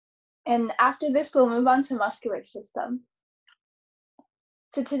And after this, we'll move on to muscular system.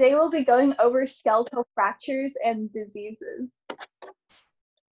 So today we'll be going over skeletal fractures and diseases.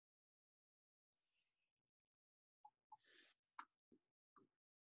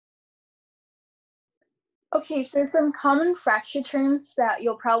 Okay, so some common fracture terms that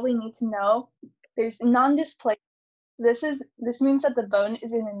you'll probably need to know. There's non-displacement. This means that the bone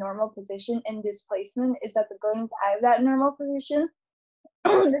is in a normal position, and displacement is that the bone is out of that normal position.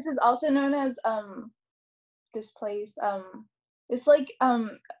 This is also known as displace. It's like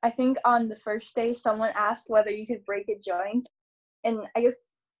I think on the first day someone asked whether you could break a joint, and I guess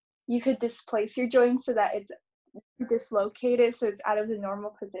you could displace your joint so that it's dislocated, so it's out of the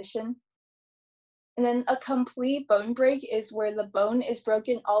normal position. And then a complete bone break is where the bone is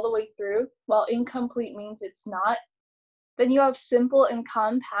broken all the way through, while incomplete means it's not. Then you have simple and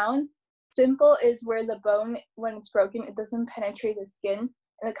compound. Simple is where the bone, when it's broken, it doesn't penetrate the skin.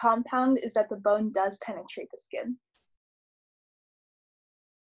 And the compound is that the bone does penetrate the skin.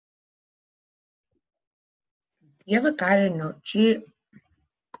 You have a guided note sheet?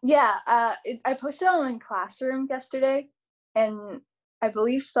 Yeah, I posted it on Classroom yesterday, and I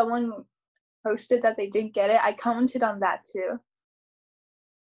believe someone posted that they didn't get it. I commented on that too.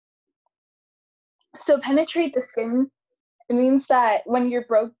 So penetrate the skin, it means that when your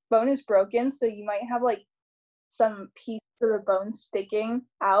bone is broken, so you might have like some piece of the bone sticking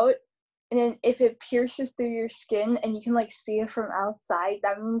out, and then if it pierces through your skin and you can like see it from outside,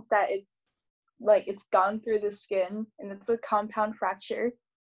 that means that it's gone through the skin, and it's a compound fracture.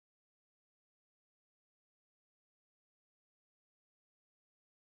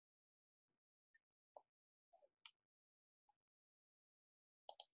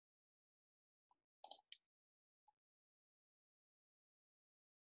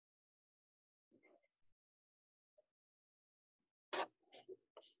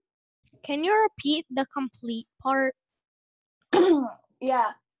 Can you repeat the complete part? Yeah.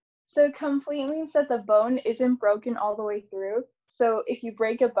 So complete means that the bone isn't broken all the way through. So if you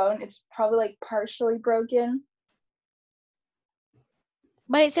break a bone, it's probably like partially broken.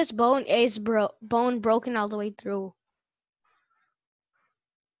 But it says bone is bone broken all the way through.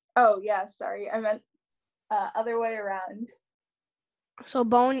 Oh yeah, sorry. I meant other way around. So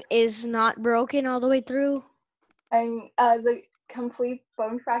bone is not broken all the way through? And the complete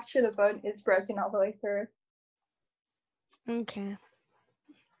bone fracture, the bone is broken all the way through. Okay.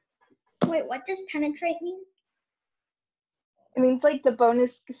 Wait, what does penetrate mean? It means like the bone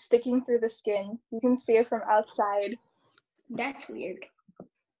is sticking through the skin. You can see it from outside. That's weird.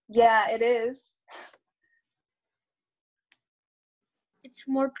 Yeah, it is. It's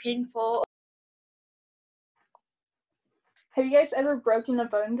more painful. Have you guys ever broken a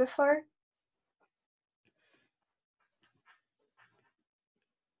bone before?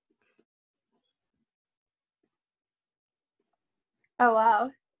 Oh, wow.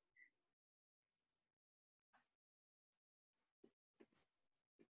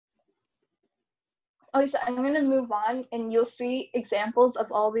 Okay, so I'm going to move on, and you'll see examples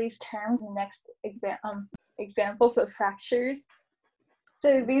of all these terms in the next examples of fractures.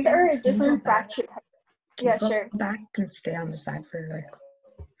 So these are different fracture types. Yeah, sure. Go back and stay on the side for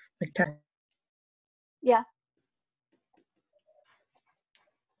like 10. Yeah.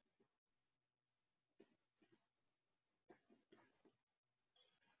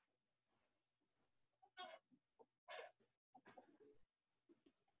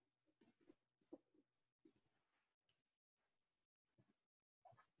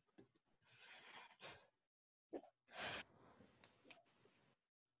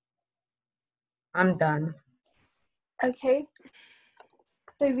 I'm done. Okay.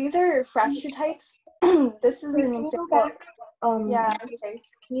 So these are fracture types. This is an example. Go back? Yeah, okay.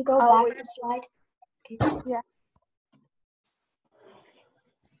 Can you go I'll back a slide? Okay. Yeah.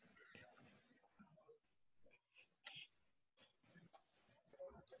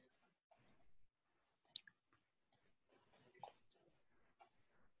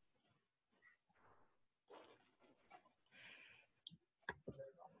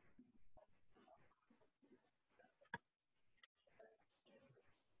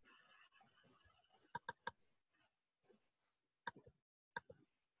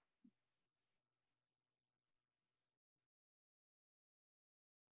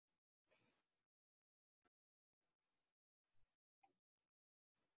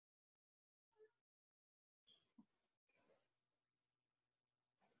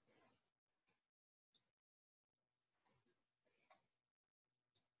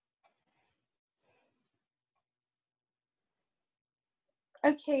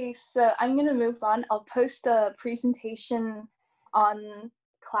 Okay, so I'm going to move on. I'll post the presentation on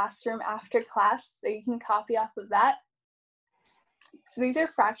classroom after class, so you can copy off of that. So these are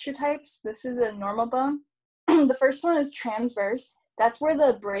fracture types. This is a normal bone. The first one is transverse. That's where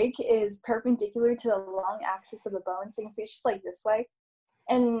the break is perpendicular to the long axis of the bone. So you can see it's just like this way.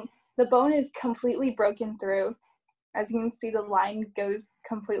 And the bone is completely broken through. As you can see, the line goes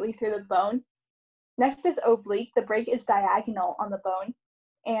completely through the bone. Next is oblique. The break is diagonal on the bone.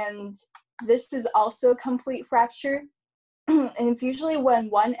 And this is also a complete fracture. And it's usually when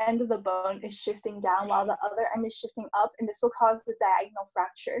one end of the bone is shifting down while the other end is shifting up, and this will cause the diagonal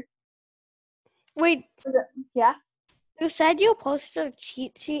fracture. Wait, Yeah? you said you posted a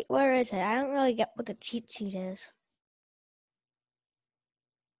cheat sheet. Where is it? I don't really get what the cheat sheet is.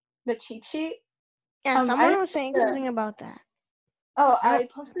 The cheat sheet? Yeah, I someone didn't was saying post something about that. Oh, I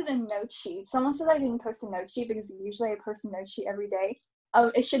posted a note sheet. Someone said I didn't post a note sheet because usually I post a note sheet every day.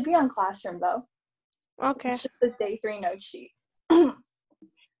 It should be on Classroom though. Okay. It's just the day 3 note sheet.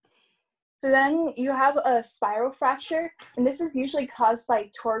 So then you have a spiral fracture, and this is usually caused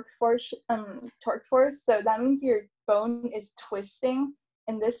by torque force. So that means your bone is twisting,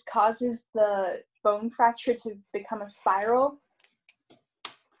 and this causes the bone fracture to become a spiral.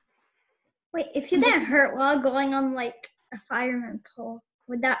 Wait, if you get hurt while going on like a fireman pole,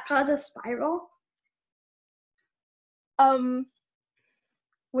 would that cause a spiral?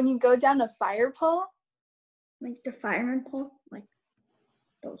 When you go down a fire pole, Like the fireman pole? Like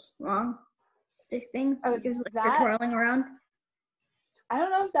those long stick things? Oh, Because like, that? you're twirling around? I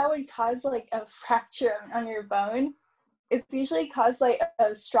don't know if that would cause like a fracture on your bone. It's usually caused like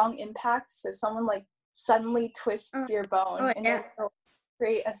a strong impact, so someone like suddenly twists your bone, and yeah. it'll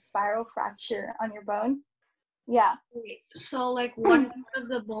create a spiral fracture on your bone. Yeah. So like one of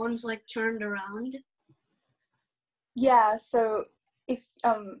the bones like turned around? Yeah, so if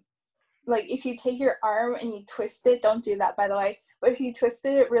if you take your arm and you twist it, don't do that by the way, but if you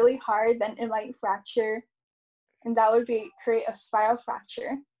twisted it really hard, then it might fracture, and that would create a spiral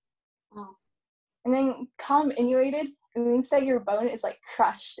fracture. Oh. And then comminuted, it means that your bone is like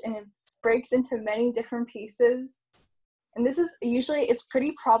crushed and it breaks into many different pieces. And this is usually, it's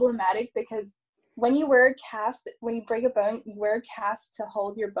pretty problematic because when you wear a cast, when you break a bone, you wear a cast to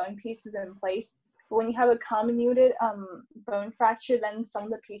hold your bone pieces in place. But when you have a comminuted bone fracture, then some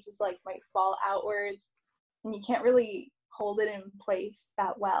of the pieces like might fall outwards, and you can't really hold it in place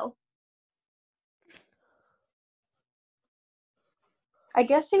that well. I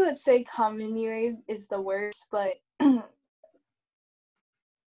guess you would say comminuted is the worst, but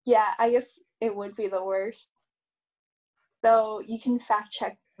yeah, I guess it would be the worst. Though you can fact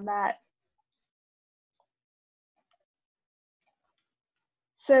check that.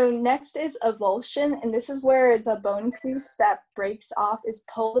 So next is avulsion, and this is where the bone piece that breaks off is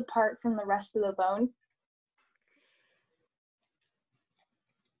pulled apart from the rest of the bone.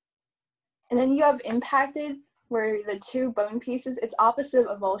 And then you have impacted, where the two bone pieces, it's opposite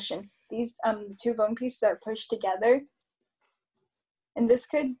of avulsion. These two bone pieces are pushed together. And this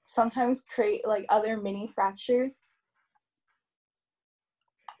could sometimes create like other mini fractures.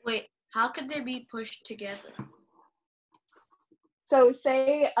 Wait, how could they be pushed together? So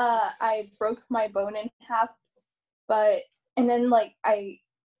say I broke my bone in half, and then like I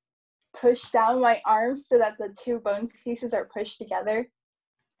push down my arm so that the two bone pieces are pushed together.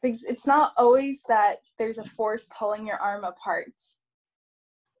 Because it's not always that there's a force pulling your arm apart.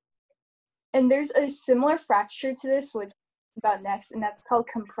 And there's a similar fracture to this, which about next, and that's called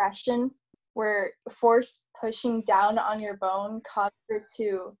compression, where force pushing down on your bone causes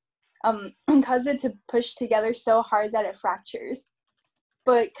it to push together so hard that it fractures.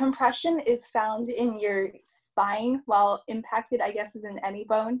 But compression is found in your spine, while impacted, I guess, is in any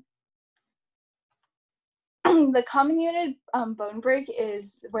bone. The comminuted bone break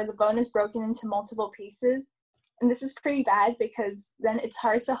is where the bone is broken into multiple pieces. And this is pretty bad because then it's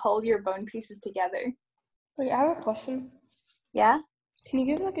hard to hold your bone pieces together. Wait, I have a question. Yeah? Can you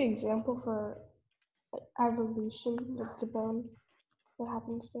give like an example for like, evolution of the bone? What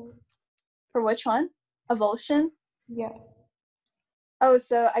happens there? For which one? Avulsion? Yeah. Oh,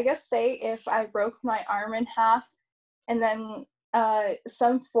 so I guess say if I broke my arm in half and then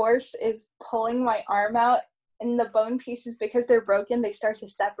some force is pulling my arm out, and the bone pieces, because they're broken, they start to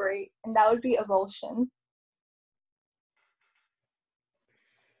separate, and that would be avulsion.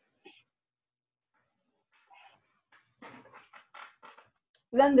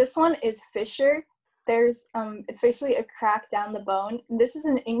 Then this one is fissure. There's it's basically a crack down the bone. And this is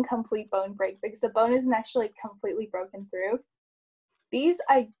an incomplete bone break because the bone isn't actually completely broken through. These,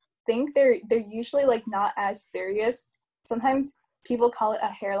 I think they're usually like not as serious. Sometimes people call it a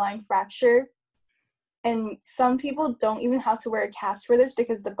hairline fracture. And some people don't even have to wear a cast for this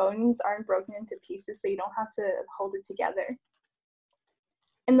because the bones aren't broken into pieces, so you don't have to hold it together.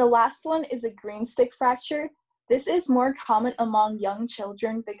 And the last one is a green stick fracture. This is more common among young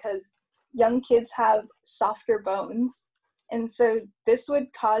children because young kids have softer bones. And so this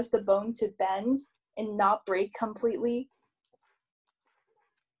would cause the bone to bend and not break completely.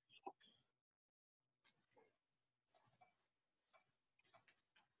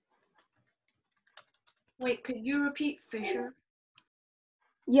 Wait, could you repeat fissure?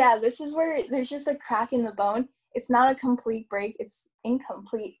 Yeah, this is where there's just a crack in the bone. It's not a complete break, it's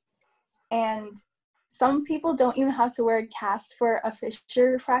incomplete. And some people don't even have to wear a cast for a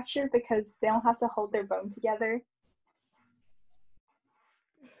fissure fracture because they don't have to hold their bone together.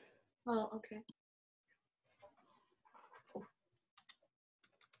 Oh, okay.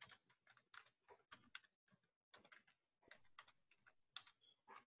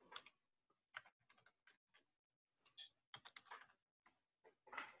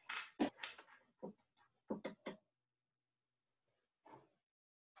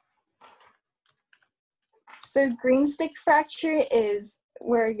 So green stick fracture is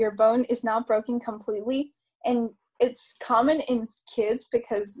where your bone is not broken completely, and it's common in kids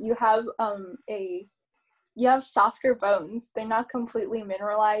because you have softer bones. They're not completely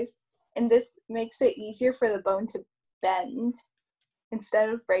mineralized, and this makes it easier for the bone to bend instead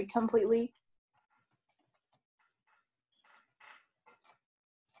of break completely.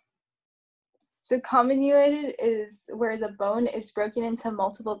 So comminuted is where the bone is broken into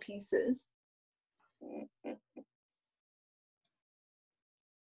multiple pieces.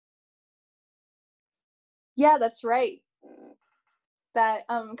 Yeah, that's right. That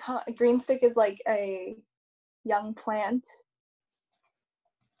green stick is like a young plant.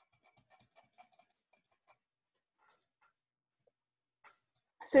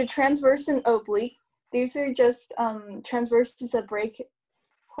 So transverse and oblique, these are just transverse is a break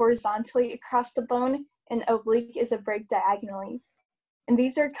horizontally across the bone, and oblique is a break diagonally. And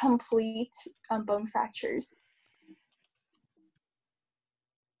these are complete bone fractures.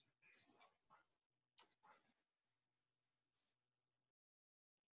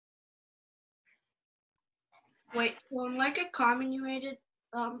 Wait, so in like a comminuted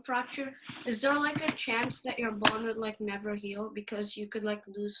fracture, is there like a chance that your bone would like never heal because you could like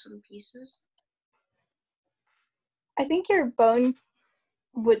lose some pieces? I think your bone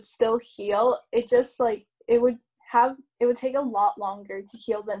would still heal. It just like it would take a lot longer to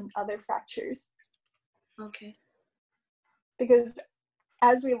heal than other fractures. Okay. Because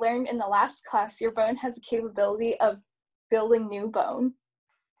as we learned in the last class, your bone has the capability of building new bone.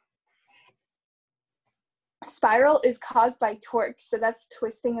 Spiral is caused by torque, so that's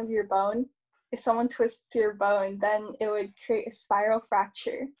twisting of your bone. If someone twists your bone, then it would create a spiral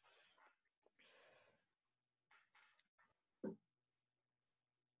fracture.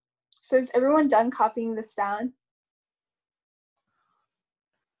 So is everyone done copying this down?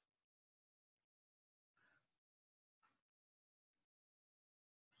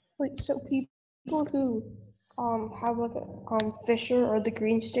 Wait, so people who have like a fissure or the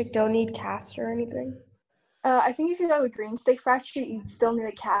green stick don't need cast or anything? I think if you have a green stick fracture, you still need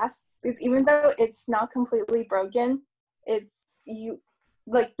a cast because even though it's not completely broken, the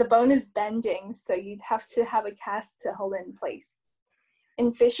bone is bending, so you'd have to have a cast to hold it in place.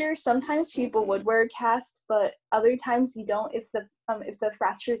 In fissure, sometimes people would wear a cast, but other times you don't if the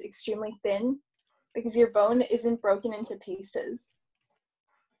fracture is extremely thin, because your bone isn't broken into pieces.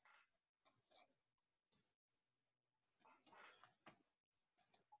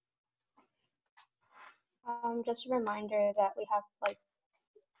 Just a reminder that we have like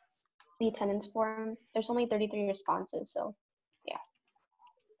the attendance form. There's only 33 responses, so yeah.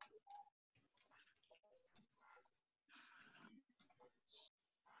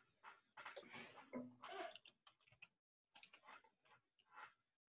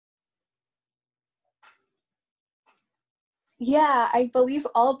 Yeah, I believe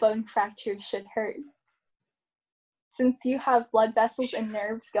all bone fractures should hurt. Since you have blood vessels and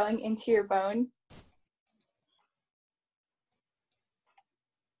nerves going into your bone.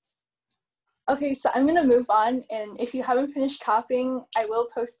 Okay, so I'm gonna move on, and if you haven't finished copying, I will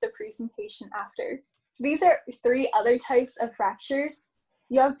post the presentation after. So these are 3 other types of fractures.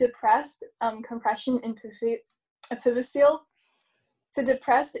 You have depressed, compression, and epiphyseal. So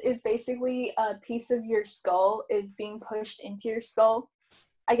depressed is basically a piece of your skull is being pushed into your skull.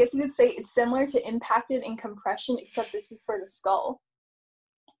 I guess you could say it's similar to impacted and compression, except this is for the skull.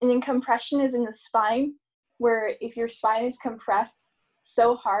 And then compression is in the spine, where if your spine is compressed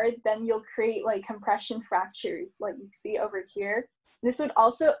so hard, then you'll create like compression fractures like you see over here. This would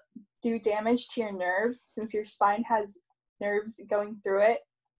also do damage to your nerves since your spine has nerves going through it.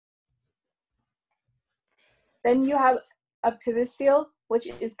 Then you have epiphyseal, which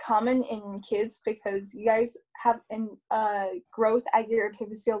is common in kids because you guys have growth at your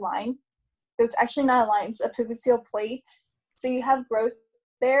epiphyseal line. So it's actually not a line, it's a epiphyseal plate. So you have growth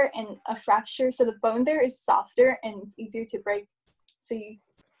there and a fracture. So the bone there is softer and it's easier to break. So you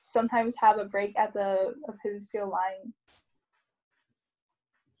sometimes have a break at the epiphyseal line.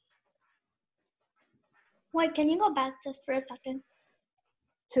 Wait, can you go back just for a second?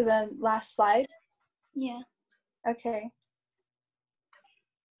 To the last slide? Yeah. Okay.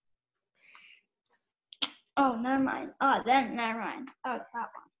 Oh, never mind. Oh, then never mind. Oh, it's that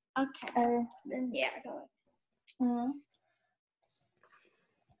one. Okay. Then yeah, go ahead.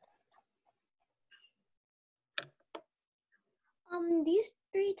 These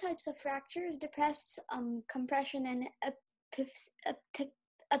three types of fractures, depressed, compression, and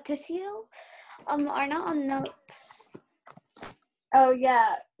epiphyseal, are not on notes. Oh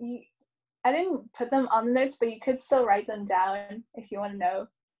yeah, I didn't put them on the notes, but you could still write them down if you want to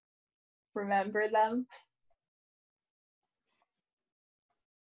remember them.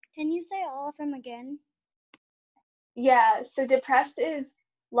 Can you say all of them again? Yeah, so depressed is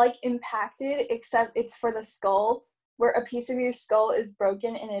like impacted, except it's for the skull, where a piece of your skull is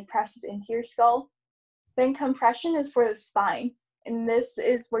broken and it presses into your skull. Then compression is for the spine, and this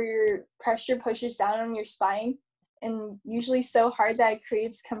is where your pressure pushes down on your spine, and usually so hard that it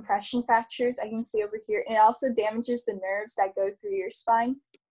creates compression fractures. I can see over here, and it also damages the nerves that go through your spine.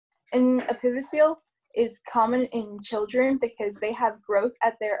 And epiphyseal is common in children because they have growth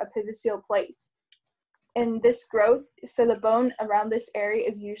at their epiphyseal plate. And this growth, so the bone around this area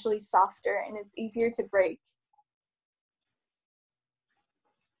is usually softer and it's easier to break.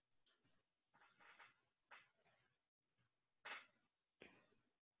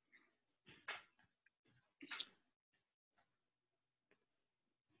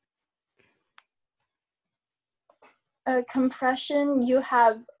 Compression, you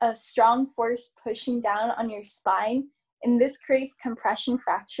have a strong force pushing down on your spine, and this creates compression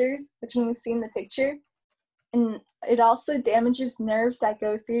fractures, which you can see in the picture. And it also damages nerves that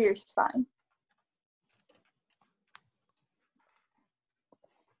go through your spine.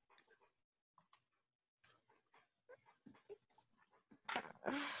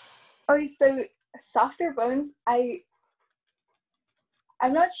 Oh, so softer bones, I'm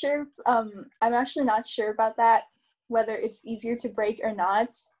not sure, I'm actually not sure about that, whether it's easier to break or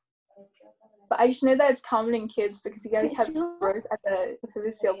not. But I just know that it's common in kids because you guys have growth at the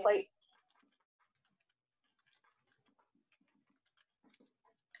epiphyseal plate.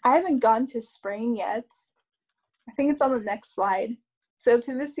 I haven't gone to sprain yet. I think it's on the next slide. So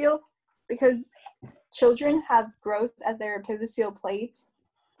epiphyseal, because children have growth at their epiphyseal plate,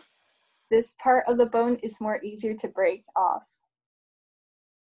 this part of the bone is more easier to break off.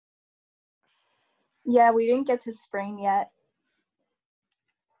 Yeah, we didn't get to sprain yet.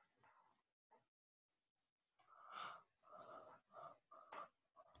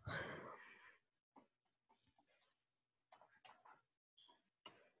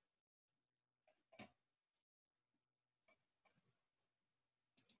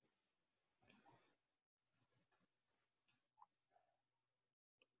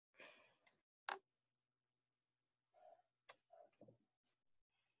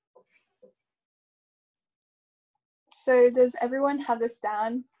 So does everyone have this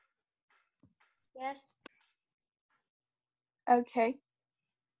down? Yes. Okay.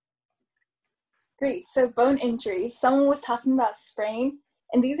 Great, so bone injuries. Someone was talking about sprain,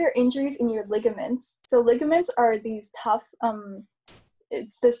 and these are injuries in your ligaments. So ligaments are these tough,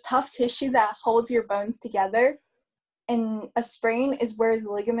 it's this tough tissue that holds your bones together, and a sprain is where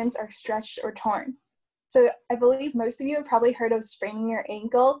the ligaments are stretched or torn. So I believe most of you have probably heard of spraining your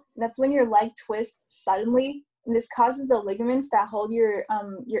ankle. That's when your leg twists suddenly, and this causes the ligaments that hold your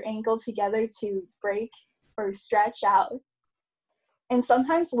ankle together to break or stretch out. And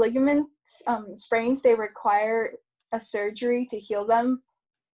sometimes ligament sprains, they require a surgery to heal them.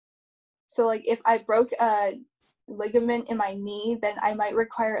 So like if I broke a ligament in my knee, then I might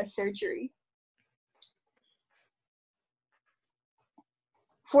require a surgery.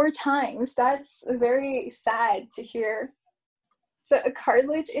 4 times, that's very sad to hear. So a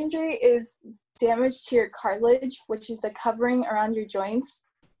cartilage injury is damage to your cartilage, which is a covering around your joints.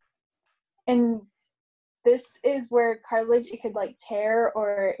 And this is where cartilage, it could like tear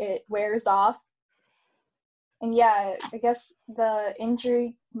or it wears off. And yeah, I guess the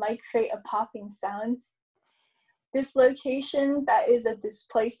injury might create a popping sound. Dislocation, that is a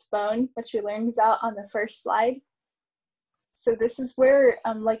displaced bone, which we learned about on the first slide. So this is where,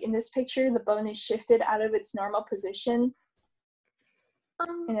 like in this picture, the bone is shifted out of its normal position,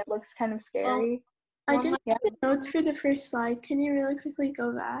 and it looks kind of scary. I didn't Yeah. take the notes for the first slide. Can you really quickly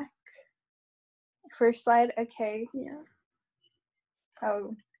go back? First slide, okay. Yeah.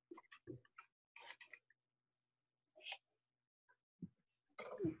 Oh.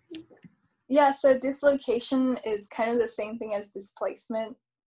 Yeah, so dislocation is kind of the same thing as displacement.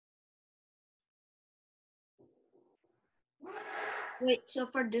 Wait, so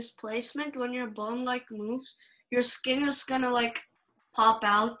for displacement, when your bone like moves, your skin is gonna like pop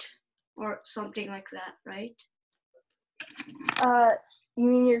out or something like that, right? You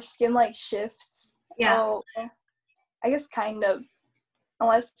mean your skin like shifts? Yeah. Oh, I guess kind of.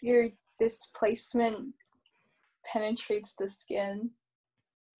 Unless your displacement penetrates the skin.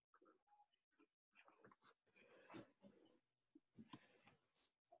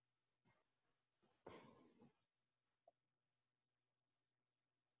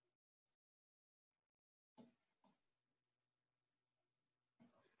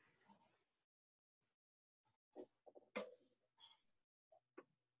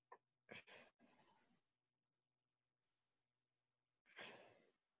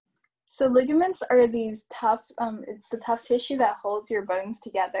 So ligaments are these tough, it's the tough tissue that holds your bones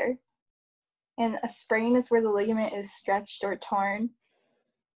together. And a sprain is where the ligament is stretched or torn.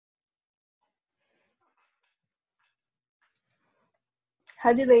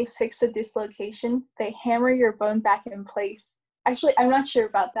 How do they fix a dislocation? They hammer your bone back in place. Actually, I'm not sure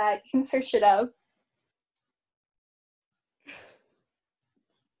about that. You can search it up.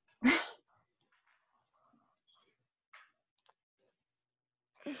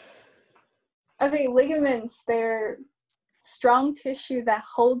 Okay, ligaments, they're strong tissue that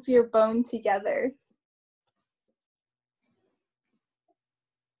holds your bone together.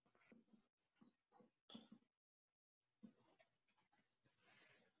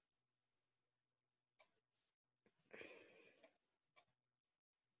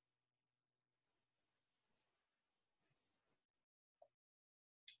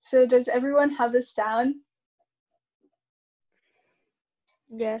 So does everyone have this down?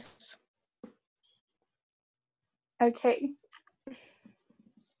 Yes. Okay.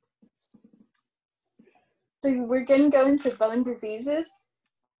 So we're gonna go into bone diseases.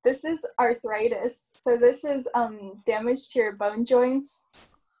 This is arthritis. So this is damage to your bone joints.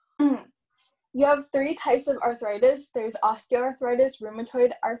 You have 3 types of arthritis. There's osteoarthritis,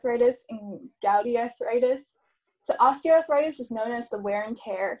 rheumatoid arthritis, and gouty arthritis. So osteoarthritis is known as the wear and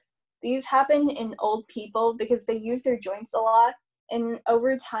tear. These happen in old people because they use their joints a lot, and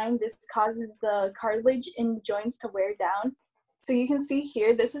over time this causes the cartilage in the joints to wear down. So you can see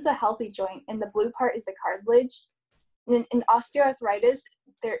here, this is a healthy joint, and the blue part is the cartilage. And in osteoarthritis,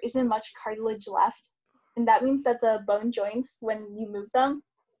 there isn't much cartilage left, and that means that the bone joints, when you move them,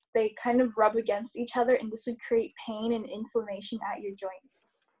 they kind of rub against each other, and this would create pain and inflammation at your joint.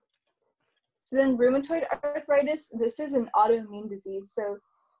 So then rheumatoid arthritis, this is an autoimmune disease. So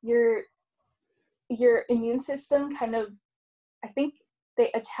your immune system kind of, I think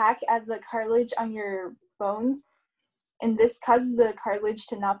they attack at the cartilage on your bones, and this causes the cartilage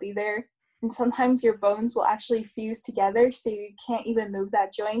to not be there. And sometimes your bones will actually fuse together, so you can't even move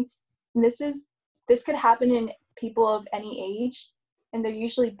that joint. And this could happen in people of any age, and they're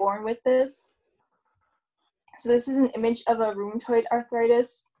usually born with this. So this is an image of a rheumatoid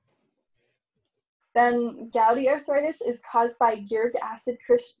arthritis. Then gouty arthritis is caused by uric acid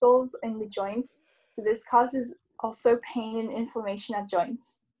crystals in the joints. So this causes also pain and inflammation at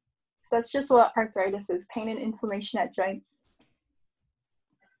joints. So that's just what arthritis is, pain and inflammation at joints.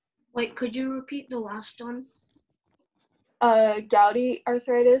 Wait, could you repeat the last one? Gouty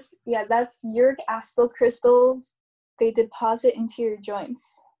arthritis, yeah, that's uric acid crystals. They deposit into your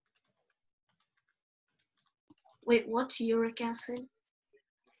joints. Wait, what's uric acid?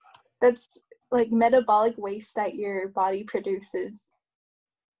 That's like metabolic waste that your body produces.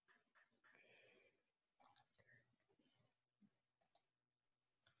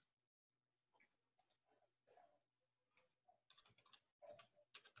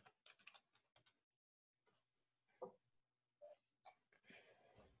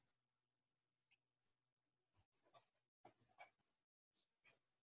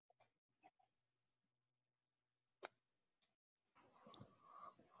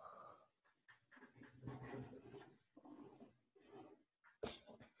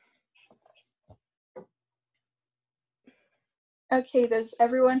 Okay, does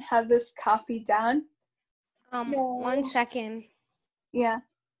everyone have this copied down? 1 second. Yeah,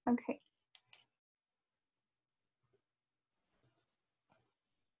 okay.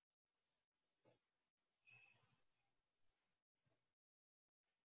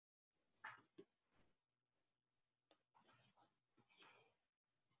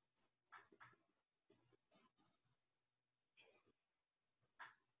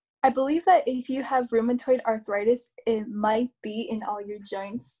 I believe that if you have rheumatoid arthritis, it might be in all your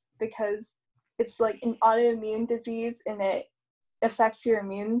joints because it's like an autoimmune disease and it affects your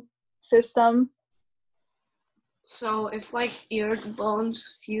immune system. So if like your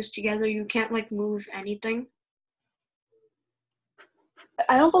bones fuse together, you can't like move anything.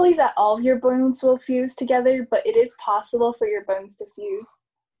 I don't believe that all of your bones will fuse together, but it is possible for your bones to fuse.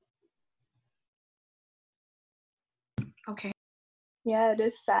 Okay. Yeah, it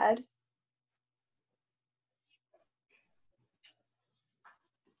is sad.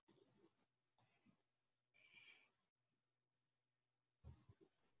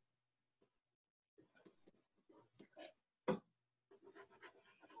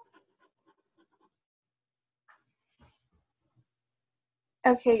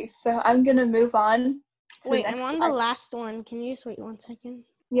 Okay, so I'm gonna move on to Wait, the I'm next on the slide. last one. Can you just wait 1 second?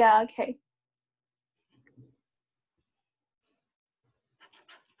 Yeah, okay.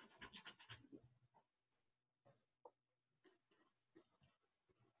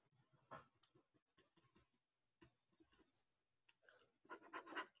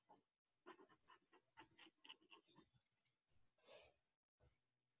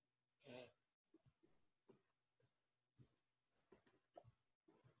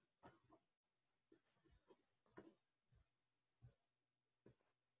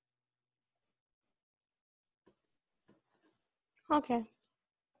 Okay.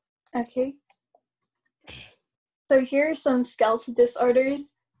 Okay. So here are some skeletal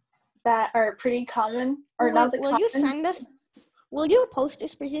disorders that are pretty common, or Wait, not the will you common. send us? Will you post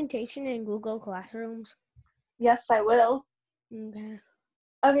this presentation in Google Classrooms? Yes, I will. Okay.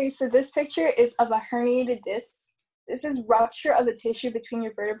 Okay, so this picture is of a herniated disc. This is rupture of the tissue between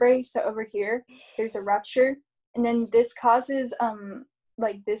your vertebrae. So over here, there's a rupture, and then this causes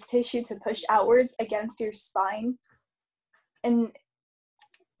like this tissue to push outwards against your spine, and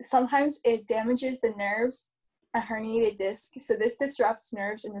sometimes it damages the nerves. A herniated disc. So this disrupts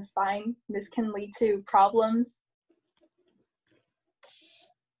nerves in the spine. This can lead to problems.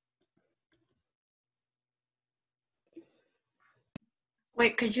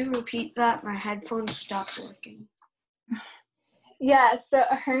 Wait, could you repeat that? My headphones stopped working. Yeah, so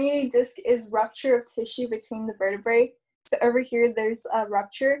a herniated disc is rupture of tissue between the vertebrae. So over here, there's a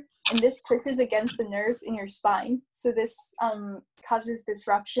rupture, and this pushes against the nerves in your spine. So this causes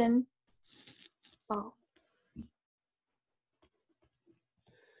disruption. Oh.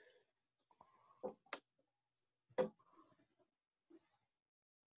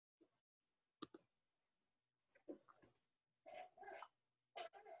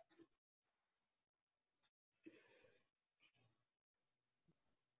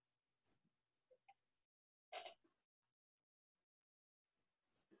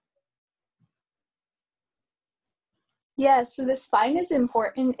 Yeah, so the spine is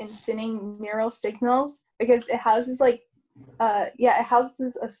important in sending neural signals because it houses it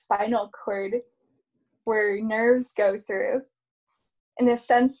houses a spinal cord where nerves go through, and it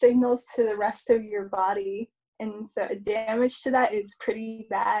sends signals to the rest of your body. And so damage to that is pretty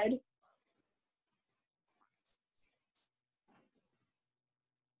bad.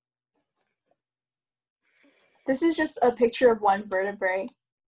 This is just a picture of one vertebrae,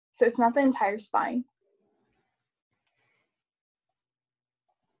 so it's not the entire spine.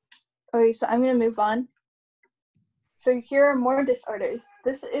 Okay, so I'm going to move on. So here are more disorders.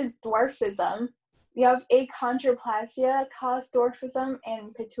 This is dwarfism. You have achondroplasia, cause dwarfism,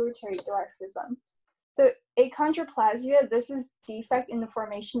 and pituitary dwarfism. So achondroplasia, this is defect in the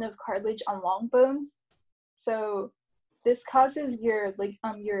formation of cartilage on long bones. So this causes your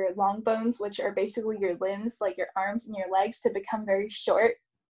long bones, which are basically your limbs, like your arms and your legs, to become very short.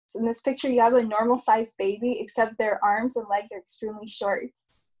 So in this picture, you have a normal-sized baby, except their arms and legs are extremely short.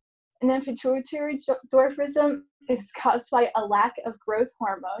 And then pituitary dwarfism is caused by a lack of growth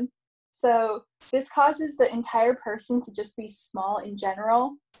hormone. So this causes the entire person to just be small in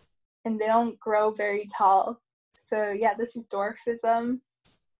general, and they don't grow very tall. So yeah, this is dwarfism.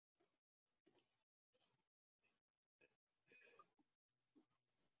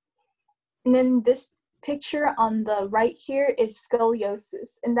 And then this picture on the right here is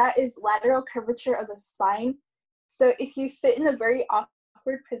scoliosis, and that is lateral curvature of the spine. So if you sit in a very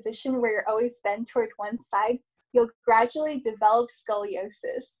awkward position where you're always bent toward one side, you'll gradually develop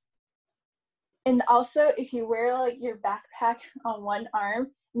scoliosis. And also, if you wear like your backpack on one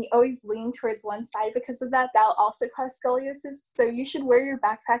arm and you always lean towards one side because of that, that'll also cause scoliosis. So you should wear your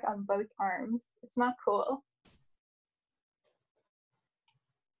backpack on both arms. It's not cool.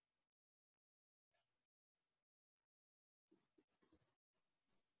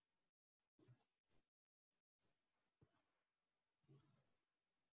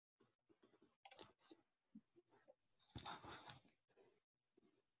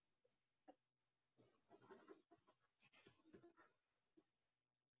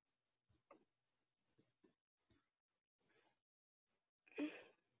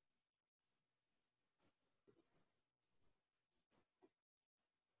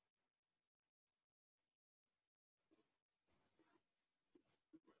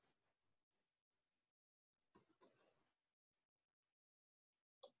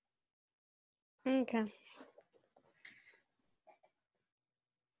 Okay.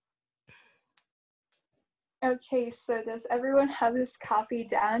 Okay, so does everyone have this copy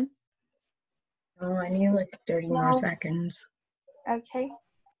down? Oh, I need like 30 more No. seconds. Okay.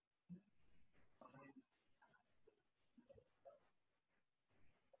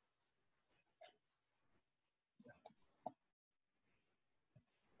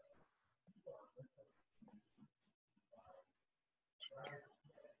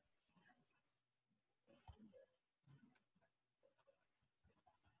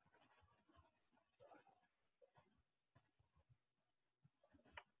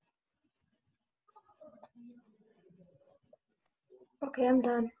 Okay, I'm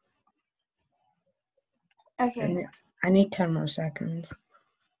done. Okay. I need 10 more seconds.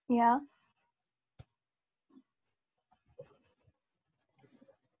 Yeah.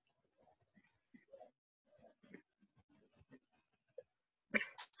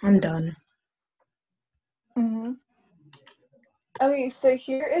 I'm done. Mm-hmm. Okay, so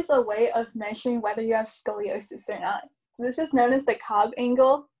here is a way of measuring whether you have scoliosis or not. This is known as the Cobb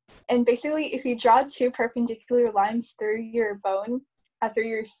angle. And basically, if you draw two perpendicular lines through your bone,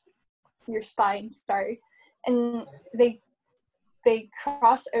 through your spine, sorry, and they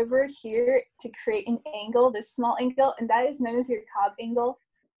cross over here to create an angle, this small angle, and that is known as your Cobb angle.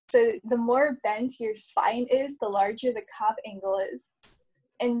 So the more bent your spine is, the larger the Cobb angle is.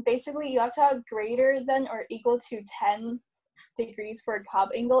 And basically, you have to have greater than or equal to 10 degrees for a Cobb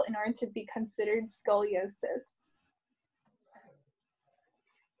angle in order to be considered scoliosis.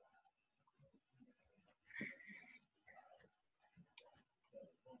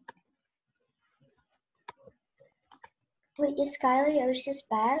 Wait, is scoliosis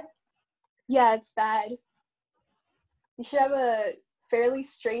bad? Yeah, it's bad. You should have a fairly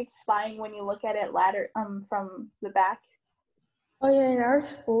straight spine when you look at it from the back. Oh yeah, in our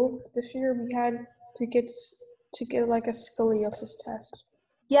school this year we had to get like a scoliosis test.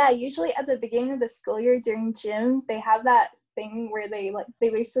 Yeah, usually at the beginning of the school year during gym, they have that thing where they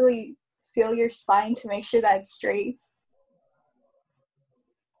basically feel your spine to make sure that it's straight.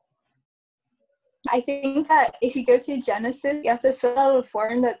 I think that if you go to Genesis, you have to fill out a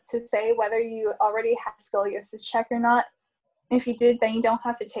form to say whether you already have scoliosis check or not. If you did, then you don't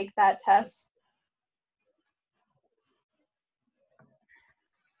have to take that test.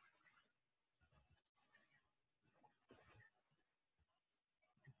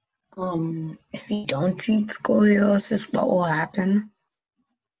 If you don't treat scoliosis, what will happen?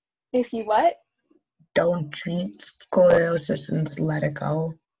 If you what? Don't treat scoliosis and let it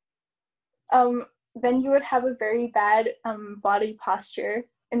go. Then you would have a very bad body posture.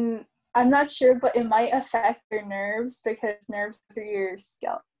 And I'm not sure, but it might affect your nerves because nerves through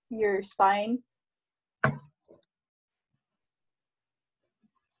your spine.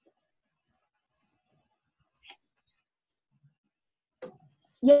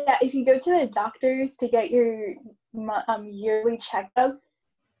 Yeah, if you go to the doctors to get your yearly checkup,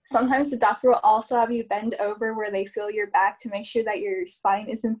 sometimes the doctor will also have you bend over where they feel your back to make sure that your spine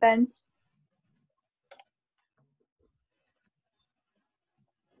isn't bent.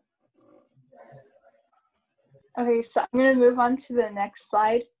 Okay, so I'm going to move on to the next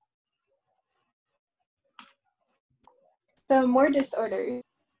slide. So more disorders.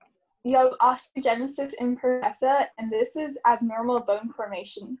 You have osteogenesis imperfecta, and this is abnormal bone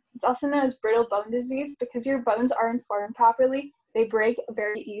formation. It's also known as brittle bone disease because your bones aren't formed properly. They break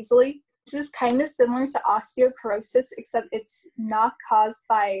very easily. This is kind of similar to osteoporosis, except it's not caused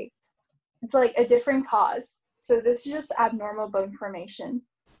by, it's like a different cause. So this is just abnormal bone formation.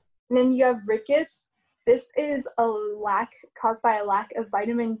 And then you have rickets. This is caused by a lack of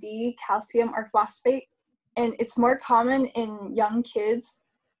vitamin D, calcium, or phosphate. And it's more common in young kids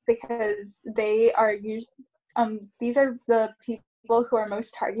because these are the people who are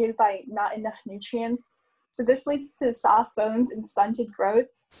most targeted by not enough nutrients. So this leads to soft bones and stunted growth.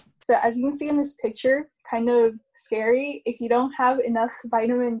 So as you can see in this picture, kind of scary, if you don't have enough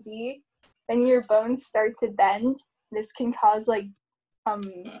vitamin D, then your bones start to bend. This can cause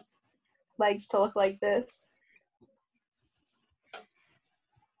legs to look like this.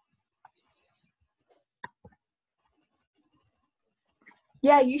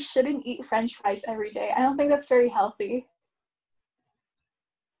 Yeah, you shouldn't eat French fries every day. I don't think that's very healthy.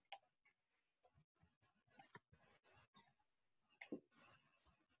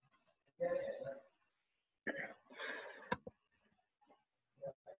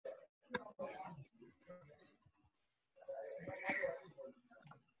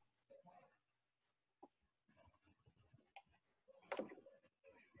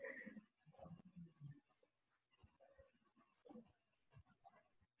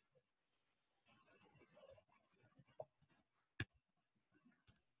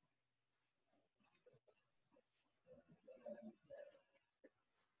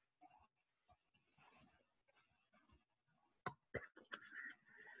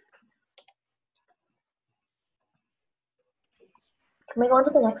 Can we go on to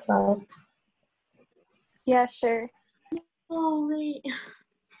the next slide? Yeah, sure. Oh, wait.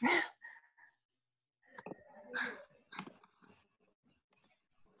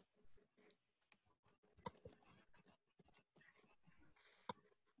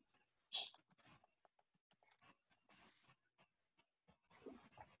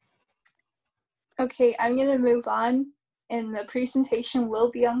 Okay, I'm gonna move on, and the presentation will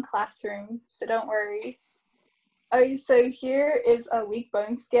be on Classroom, so don't worry. Okay, so here is a weak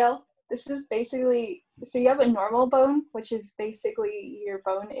bone scale. This is basically, so you have a normal bone, which is basically your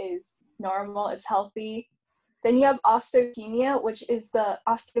bone is normal, it's healthy. Then you have osteopenia, which is the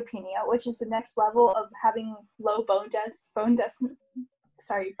next level of having low bone density.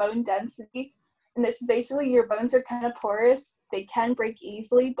 And this is basically your bones are kind of porous. They can break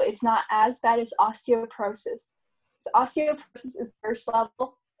easily, but it's not as bad as osteoporosis. So osteoporosis is first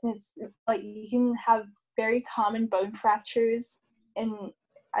level, and it's like you can have very common bone fractures, and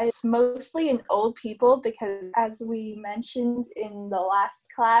it's mostly in old people because, as we mentioned in the last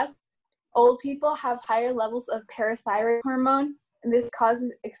class, old people have higher levels of parathyroid hormone, and this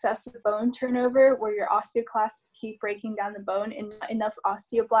causes excessive bone turnover where your osteoclasts keep breaking down the bone and not enough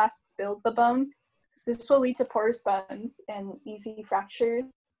osteoblasts build the bone. So this will lead to porous bones and easy fractures.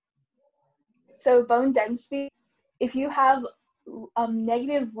 So bone density, if you have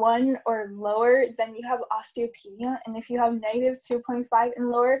 -1 or lower, then you have osteopenia, and if you have -2.5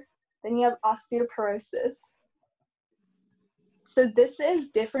 and lower, then you have osteoporosis. So this is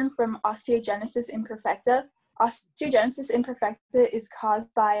different from osteogenesis imperfecta. Osteogenesis imperfecta is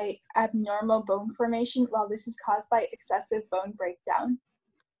caused by abnormal bone formation, while this is caused by excessive bone breakdown.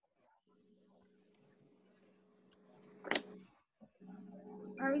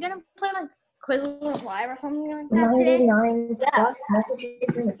 Are we gonna play like Quizlet Live or something like that today? 99 plus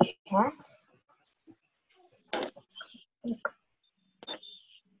messages in the chat.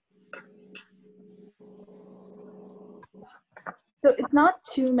 So it's not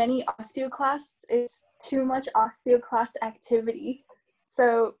too many osteoclasts, it's too much osteoclast activity.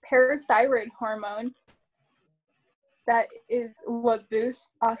 So parathyroid hormone, that is what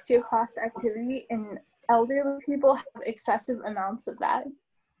boosts osteoclast activity, and elderly people have excessive amounts of that.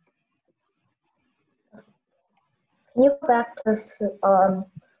 Can you go back to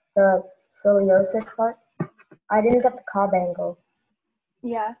the scoliosis part? I didn't get the cob angle.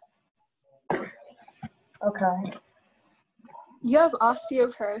 Yeah. Okay. You have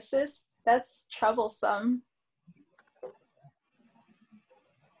osteoporosis, that's troublesome.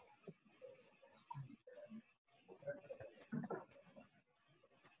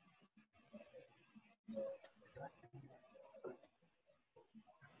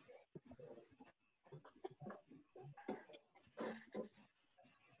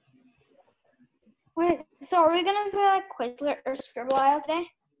 Wait, so are we gonna play like Quizlet or Scribble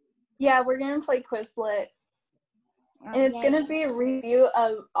today? Yeah, we're gonna play Quizlet. And it's gonna be a review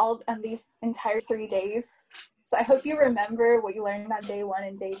of all of these entire 3 days. So I hope you remember what you learned on day 1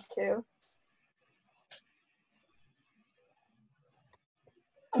 and day 2.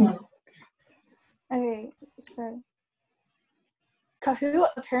 Okay, so Kahoot,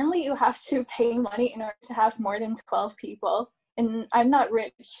 apparently you have to pay money in order to have more than 12 people. And I'm not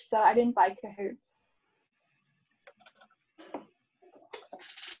rich, so I didn't buy Kahoot.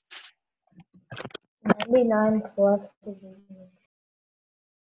 +99 messages.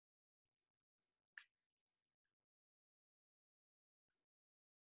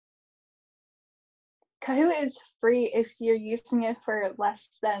 Kahoot is free if you're using it for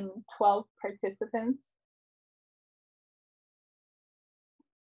less than 12 participants.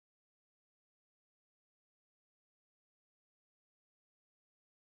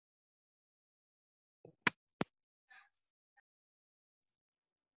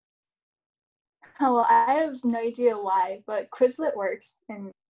 Oh, well, I have no idea why, but Quizlet works,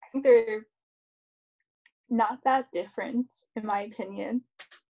 and I think they're not that different, in my opinion.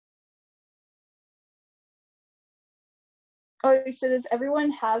 Oh, so does everyone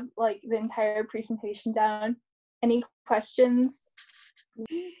have like the entire presentation down? Any questions?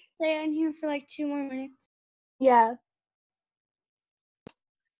 Stay on here for like 2 more minutes. Yeah.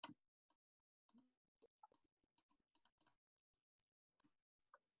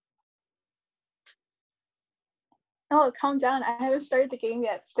 Oh, calm down. I haven't started the game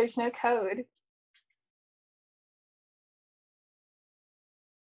yet, so there's no code.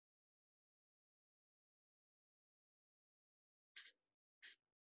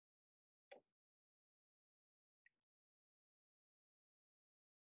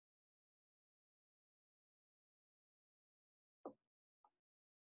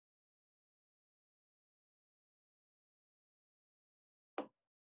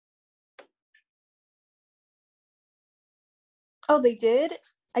 Oh, they did?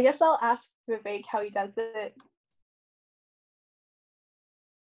 I guess I'll ask Vivek how he does it.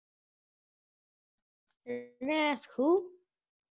 You're gonna ask who?